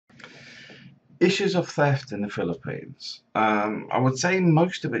Issues of theft in the Philippines. I would say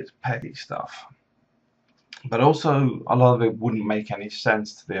most of it's petty stuff, but also a lot of it wouldn't make any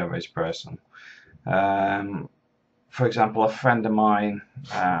sense to the average person. Um, for example, a friend of mine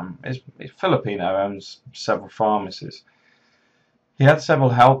is Filipino, owns several pharmacies. He had several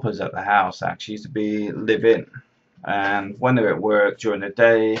helpers at the house actually used to be live in, and when they were at work during the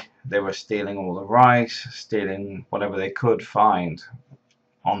day, they were stealing all the rice, stealing whatever they could find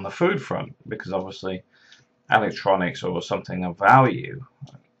on the food front, because obviously electronics or something of value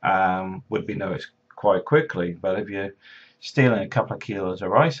would be noticed quite quickly. But if you're stealing a couple of kilos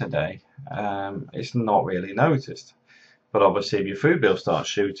of rice a day, it's not really noticed. But obviously, if your food bill starts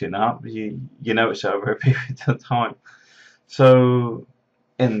shooting up, you notice over a period of time. So,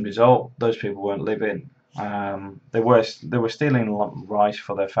 in result, those people weren't living. They were stealing rice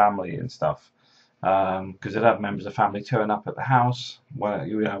for their family and stuff, because they'd have members of family turn up at the house when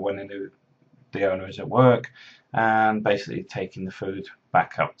they knew the owner is at work, and basically taking the food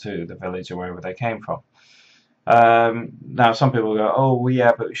back up to the village or wherever they came from. Now, some people go, "Oh, well,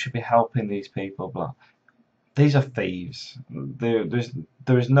 yeah, but we should be helping these people." Blah. These are thieves.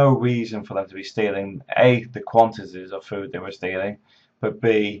 There is no reason for them to be stealing A, the quantities of food they were stealing, but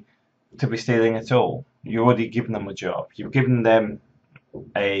B, to be stealing at all. You're already given them a job. You've given them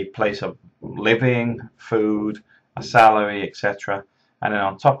a place of living, food, a salary, etc. And then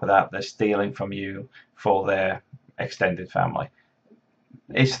on top of that, they're stealing from you for their extended family.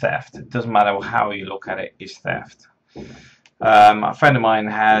 It's theft. It doesn't matter how you look at it, it's theft. A friend of mine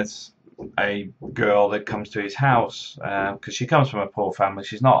has a girl that comes to his house because she comes from a poor family.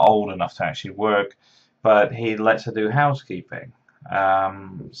 She's not old enough to actually work, but he lets her do housekeeping.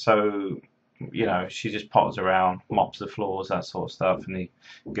 So, she just potters around, mops the floors, that sort of stuff, and he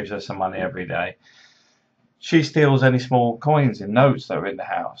gives her some money every day. She steals any small coins and notes that are in the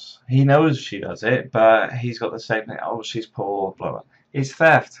house. He knows she does it, but he's got the same thing. Oh, she's poor, blah, blah. It's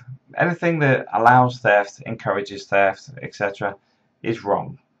theft. Anything that allows theft, encourages theft, etc., is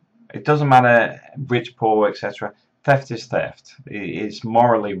wrong. It doesn't matter rich, poor, etc. Theft is theft. It's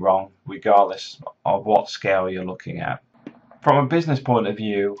morally wrong, regardless of what scale you're looking at. From a business point of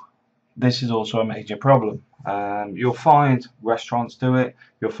view, this is also a major problem. You'll find restaurants do it,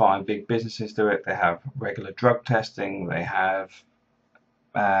 you'll find big businesses do it. They have regular drug testing, they have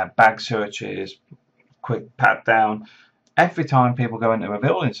bag searches, quick pat down. Every time people go into a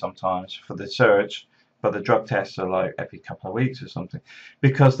building sometimes for the search, but the drug tests are like every couple of weeks or something,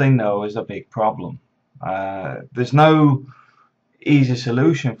 because they know it's a big problem. There's no easy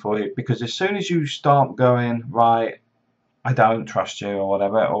solution for it, because as soon as you start going, right, I don't trust you or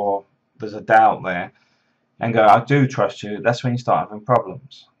whatever, or there's a doubt there, and go, I do trust you, that's when you start having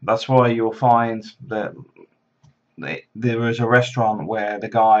problems. That's why you'll find that there was a restaurant where the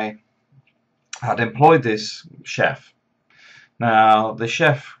guy had employed this chef. Now, the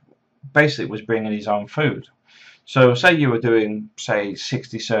chef basically was bringing his own food. So say you were doing, say,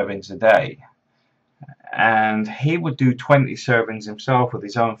 60 servings a day, and he would do 20 servings himself with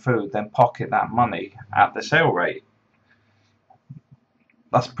his own food, then pocket that money at the sale rate.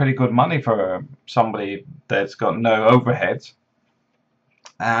 That's pretty good money for somebody that's got no overheads,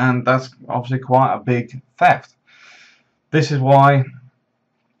 and that's obviously quite a big theft. This is why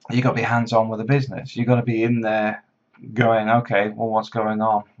you got to be hands-on with the business. You've got to be in there going, okay, well, what's going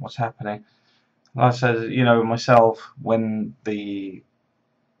on? What's happening? Like I said, myself, when the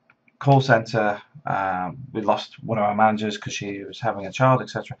call center, we lost one of our managers because she was having a child,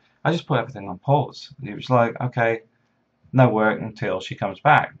 etc. I just put everything on pause. It was like, okay, no work until she comes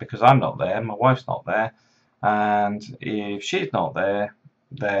back, because I'm not there, my wife's not there, and if she's not there,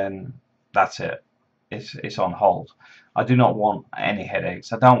 then that's it. It's on hold. I do not want any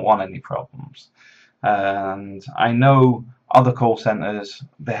headaches. I don't want any problems. And I know other call centers,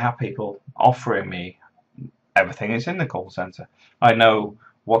 they have people offering me everything that's in the call center. I know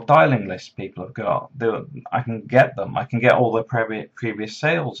what dialing lists people have got. I can get them. I can get all their previous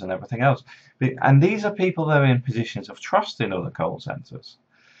sales and everything else. And these are people that are in positions of trust in other call centers.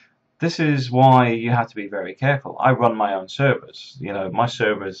 This is why you have to be very careful. I run my own servers. My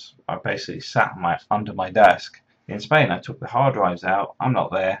servers are basically sat under my desk in Spain. I took the hard drives out. I'm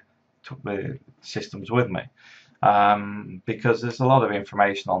not there. Took the systems with me, because there's a lot of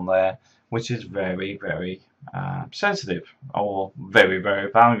information on there which is very, very sensitive, or very, very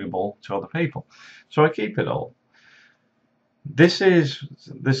valuable to other people. So I keep it all. This is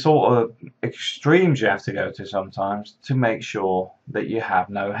the sort of extremes you have to go to sometimes to make sure that you have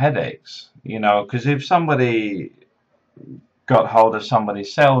no headaches. Because if somebody got hold of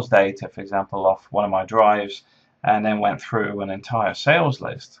somebody's sales data, for example, off one of my drives, and then went through an entire sales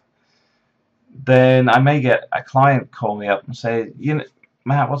list, then I may get a client call me up and say, you know,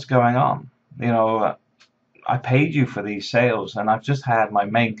 Matt, what's going on? You know, I paid you for these sales, and I've just had my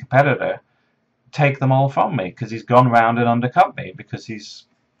main competitor take them all from me because he's gone round and undercut me because he's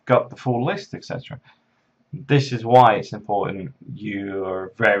got the full list, etc. This is why it's important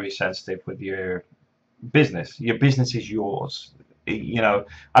you're very sensitive with your business. Your business is yours. You know,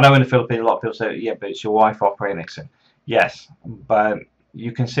 I know in the Philippines a lot of people say, yeah, but it's your wife operating it. Yes, but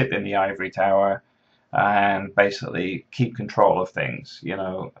you can sit in the ivory tower and basically keep control of things. You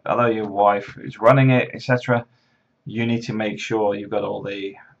know, although your wife is running it, etc., you need to make sure you've got all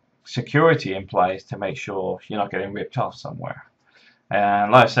the security in place to make sure you're not getting ripped off somewhere.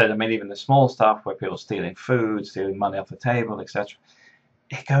 And like I said, I mean, even the small stuff where people are stealing food, stealing money off the table, etc.,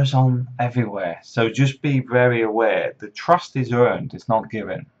 it goes on everywhere. So just be very aware. The trust is earned, it's not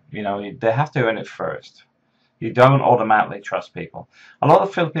given. You know, they have to earn it first. You don't automatically trust people. A lot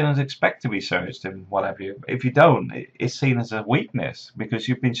of Filipinos expect to be searched and whatever. If you don't, it's seen as a weakness because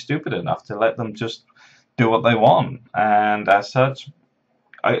you've been stupid enough to let them just do what they want. And as such,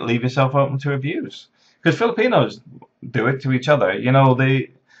 leave yourself open to abuse. Because Filipinos do it to each other. You know,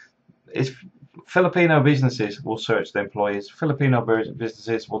 it's Filipino businesses will search their employees. Filipino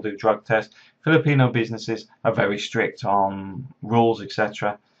businesses will do drug tests. Filipino businesses are very strict on rules,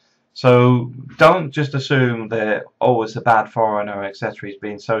 etc. So don't just assume that, oh, it's a bad foreigner, etc. He's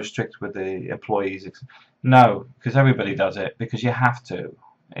being so strict with the employees. No, because everybody does it because you have to.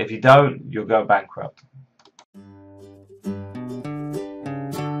 If you don't, you'll go bankrupt.